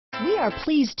We are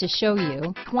pleased to show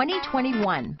you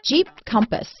 2021 Jeep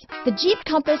Compass. The Jeep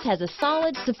Compass has a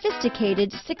solid,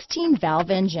 sophisticated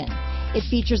 16-valve engine. It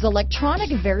features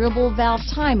electronic variable valve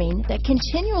timing that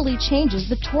continually changes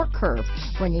the torque curve,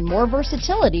 bringing more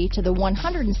versatility to the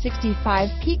 165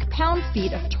 peak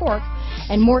pound-feet of torque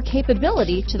and more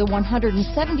capability to the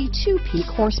 172 peak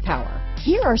horsepower.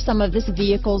 Here are some of this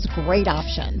vehicle's great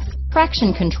options: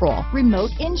 traction control, remote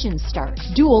engine start,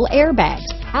 dual airbags,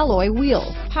 alloy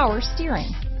wheels, power steering,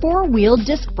 four-wheel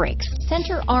disc brakes,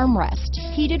 center armrest,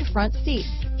 heated front seats,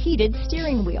 heated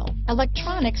steering wheel,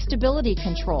 electronic stability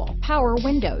control, power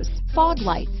windows, fog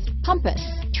lights, compass,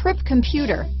 trip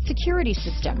computer, security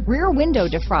system, rear window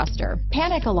defroster,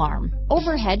 panic alarm,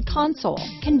 overhead console,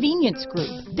 convenience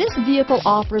group. This vehicle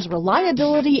offers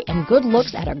reliability and good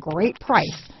looks at a great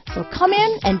price. So come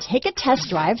in and take a test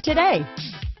drive today.